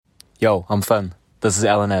Yo, I'm Finn. This is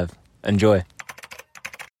LNAV. Enjoy.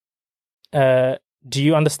 Do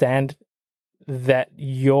you understand that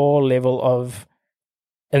your level of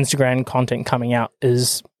Instagram content coming out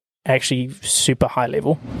is actually super high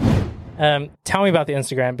level? Tell me about the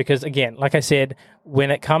Instagram, because again, like I said, when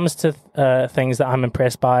it comes to things that I'm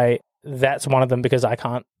impressed by, that's one of them, because I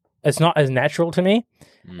can't, it's not as natural to me.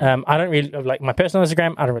 I don't really, like my personal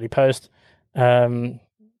Instagram, I don't really post.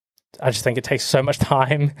 I just think it takes so much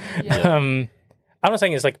time. Yeah. I'm not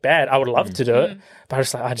saying it's like bad. I would love to do it,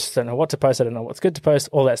 but I just don't know what to post. I don't know what's good to post,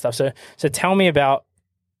 all that stuff. So tell me about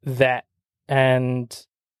that. And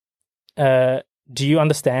do you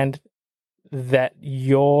understand that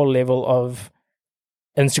your level of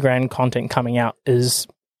Instagram content coming out is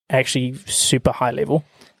actually super high level?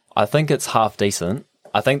 I think it's half decent.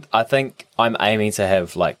 I think I'm aiming to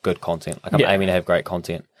have like good content. Like I'm aiming to have great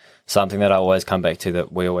content. Something that I always come back to,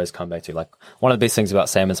 that we always come back to. Like one of the best things about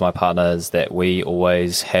Sam as my partner is that we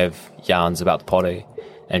always have yarns about the potty,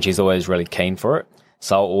 and she's always really keen for it.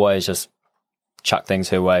 So I'll always just chuck things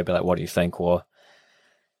her way, be like, what do you think? Or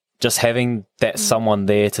just having that someone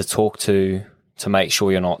there to talk to make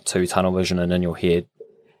sure you're not too tunnel vision and in your head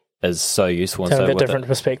is so useful. To and have so a different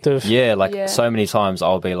perspective. Yeah, so many times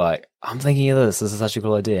I'll be like, I'm thinking of this. This is such a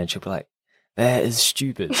cool idea. And she'll be like, that is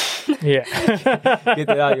stupid. Yeah. Get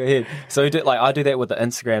that out of your head. So I do that with the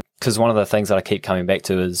Instagram, because one of the things that I keep coming back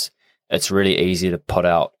to is it's really easy to put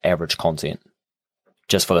out average content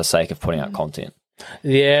just for the sake of putting out content.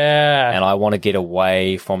 Yeah. And I want to get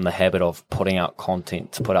away from the habit of putting out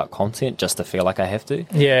content to put out content just to feel like I have to.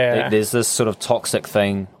 Yeah. There's this sort of toxic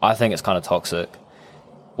thing. I think it's kind of toxic,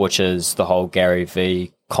 which is the whole Gary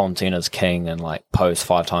V content is king and like post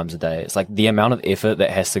 5 times a day. It's like the amount of effort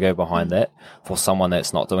that has to go behind that for someone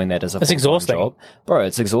that's not doing that as a full-time exhausting job. Bro,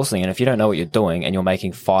 it's exhausting. And if you don't know what you're doing and you're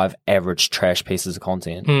making 5 average trash pieces of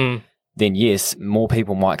content, then yes, more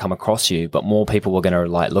people might come across you, but more people are going to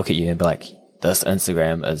like look at you and be like, this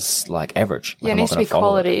Instagram is like average. Like, It needs to be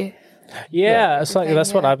quality. Yeah, it's like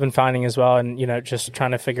that's what I've been finding as well, and just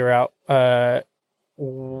trying to figure out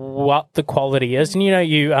what the quality is. And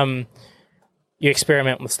you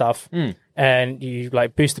experiment with stuff, and you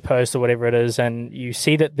like boost the post or whatever it is, and you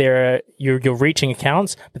see that you're reaching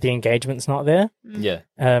accounts, but the engagement's not there. Yeah.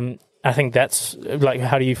 I think that's like,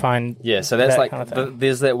 how do you find? Yeah, so that's that like kind of thing?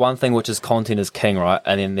 there's that one thing which is content is king, right?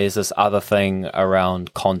 And then there's this other thing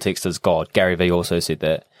around context is God. Gary Vee also said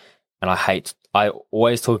that, and I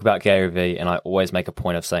always talk about Gary Vee, and I always make a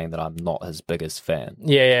point of saying that I'm not his biggest fan.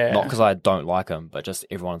 Yeah. Not because I don't like him, but just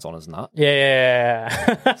everyone's on his nut.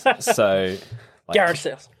 Yeah. So, like, Garage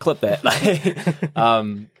sales. clip that.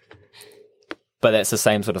 But that's the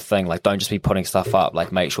same sort of thing. Like, don't just be putting stuff up.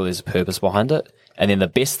 Like, make sure there's a purpose behind it. And then the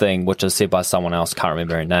best thing, which is said by someone else, can't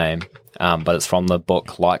remember her name, but it's from the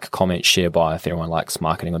book Like, Comment, Share, Buy, if everyone likes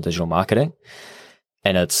marketing or digital marketing.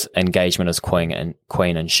 And it's engagement is queen,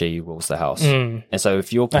 and she rules the house. And so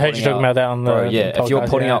if you're I heard you talking about that on the podcast, if you're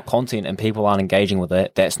putting out content and people aren't engaging with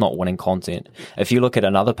it, that's not winning content. If you look at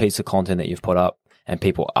another piece of content that you've put up and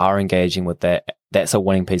people are engaging with that, that's a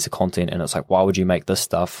winning piece of content. And it's like, why would you make this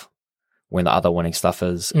stuff when the other winning stuff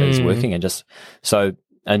is working? And just so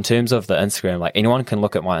in terms of the Instagram, like anyone can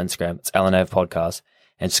look at my Instagram, it's LNAV podcast,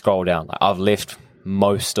 and scroll down. Like, I've left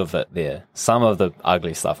most of it there. Some of the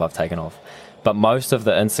ugly stuff I've taken off, but most of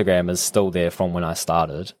the Instagram is still there from when I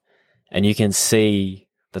started, and you can see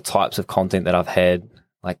the types of content that I've had,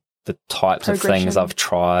 like the types of things I've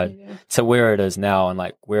tried to where it is now, and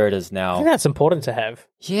like where it is now. I think that's important to have.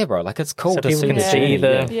 Yeah, bro. Like, it's cool So to people see can the see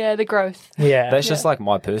journey. the growth. Yeah. That's just like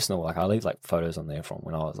my personal, like I leave like photos on there from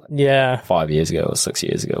when I was like 5 years ago or 6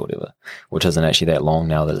 years ago, whatever, which isn't actually that long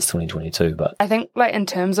now that it's 2022. But I think like in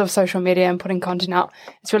terms of social media and putting content out,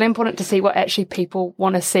 it's really important to see what actually people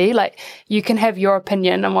want to see. Like, you can have your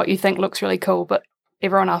opinion and what you think looks really cool, but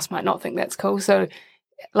everyone else might not think that's cool. So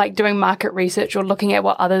like doing market research or looking at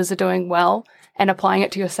what others are doing well and applying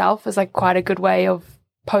it to yourself is like quite a good way of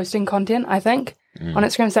posting content, I think. On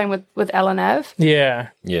Instagram, same with LNAV. Yeah.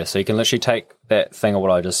 Yeah, so you can literally take that thing of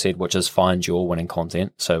what I just said, which is find your winning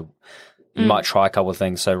content. So you might try a couple of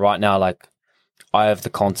things. So right now, like, I have the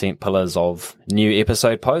content pillars of new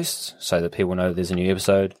episode posts so that people know there's a new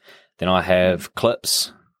episode. Then I have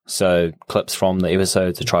clips. So clips from the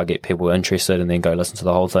episode to try to get people interested and then go listen to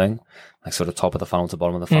the whole thing, like sort of top of the funnel to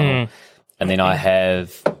bottom of the funnel. And then I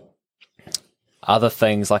have other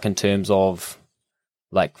things like in terms of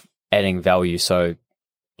like adding value. So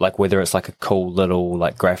like whether it's like a cool little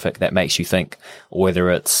like graphic that makes you think, or whether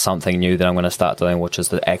it's something new that I'm going to start doing, which is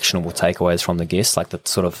the actionable takeaways from the guests, like the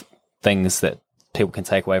sort of things that people can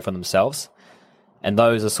take away from themselves. And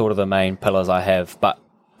those are sort of the main pillars I have. But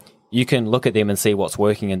you can look at them and see what's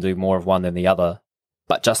working and do more of one than the other.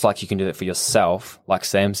 But just like you can do that for yourself, like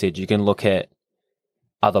Sam said, you can look at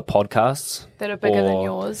other podcasts that are bigger than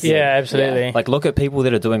yours. Yeah, absolutely. Yeah. Like look at people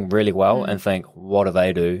that are doing really well and think, what do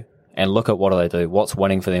they do? And look at what do they do? What's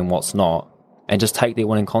winning for them? What's not? And just take their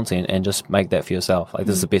winning content and just make that for yourself. Like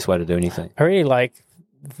this is the best way to do anything. I really like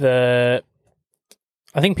I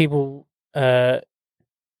think people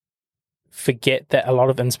forget that a lot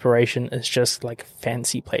of inspiration is just like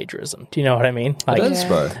fancy plagiarism. Do you know what I mean? Like, It is,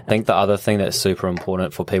 bro. I think the other thing that's super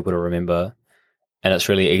important for people to remember, and it's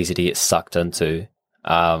really easy to get sucked into,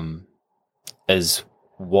 is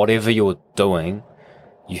whatever you're doing,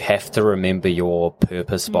 you have to remember your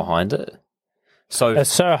purpose behind it. So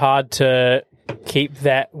it's so hard to keep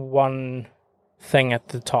that one thing at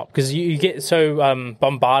the top because you get so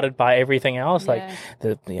bombarded by everything else, like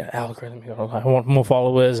the algorithm. I want more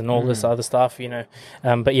followers and all this other stuff,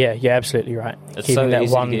 But yeah, you're absolutely right. It's Keeping so that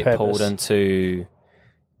easy one to get purpose. pulled into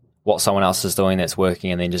what someone else is doing that's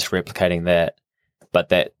working, and then just replicating that. But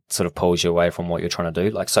that sort of pulls you away from what you're trying to do.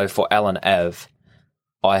 Like so, for Alan Ave,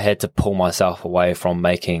 I had to pull myself away from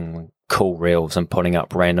making cool reels and putting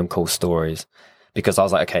up random cool stories because I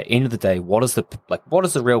was like, okay, end of the day, what is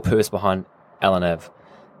the real purpose behind Alan Ave?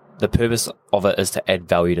 The purpose of it is to add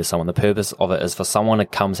value to someone. The purpose of it is for someone to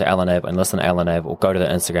come to Alan Ave and listen to Alan Ave or go to the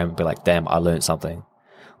Instagram and be like, damn, I learned something.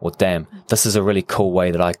 Or damn, this is a really cool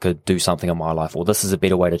way that I could do something in my life. Or this is a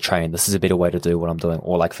better way to train. This is a better way to do what I'm doing.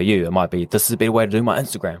 Or like for you, it might be, this is a better way to do my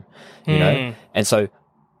Instagram, you know? And so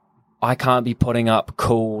I can't be putting up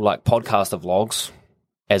cool like podcaster vlogs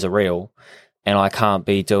as a reel, and I can't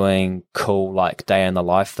be doing cool like day in the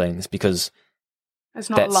life things because it's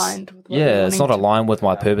not aligned with what you're it's not wanting to- aligned with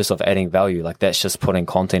my purpose of adding value. Like that's just putting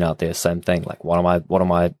content out there. Same thing. Like what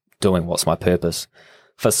am I doing? What's my purpose?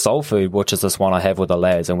 For Soul Food, which is this one I have with the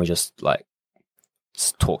lads, and we just like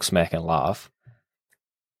talk smack and laugh.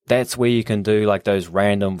 That's where you can do like those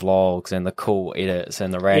random vlogs and the cool edits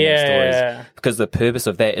and the random stories. Because the purpose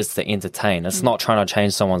of that is to entertain. It's not trying to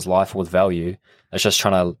change someone's life with value. It's just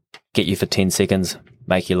trying to get you for 10 seconds,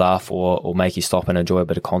 make you laugh or make you stop and enjoy a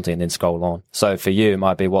bit of content and then scroll on. So for you, it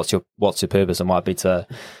might be what's your purpose? It might be to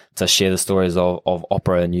share the stories of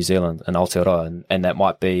opera in New Zealand and Aotearoa, and that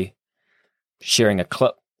might be sharing a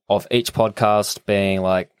clip of each podcast being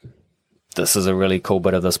like, this is a really cool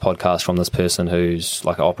bit of this podcast from this person who's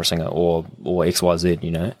like an opera singer or XYZ,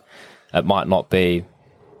 you know. It might not be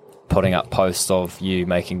putting up posts of you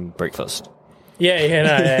making breakfast.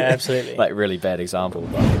 Absolutely. Like really bad example,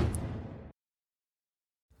 but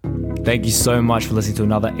thank you so much for listening to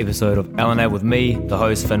another episode of Alan Ave with me, the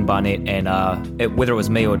host, Finn Barnett, and whether it was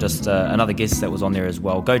me or just another guest that was on there as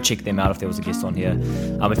well, go check them out if there was a guest on here.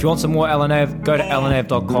 If you want some more Alan Ave, go to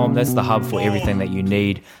alanave.com. That's the hub for everything that you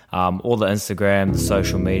need. All the Instagram, the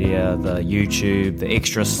social media, the YouTube, the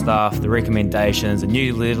extra stuff, the recommendations, the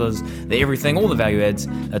newsletters, the everything, all the value adds,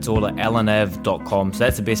 it's all at alanave.com. So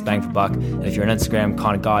that's the best bang for buck. And if you're an Instagram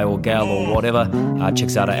kind of guy or gal or whatever, check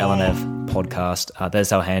us out at Alan Ave podcast.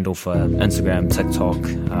 That's our handle for Instagram, TikTok,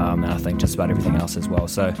 and I think just about everything else as well.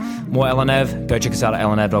 So more Alan Ave, go check us out at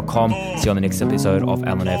alanave.com. See you on the next episode of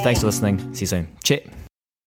Alan Ave. Thanks for listening. See you soon. Cheers.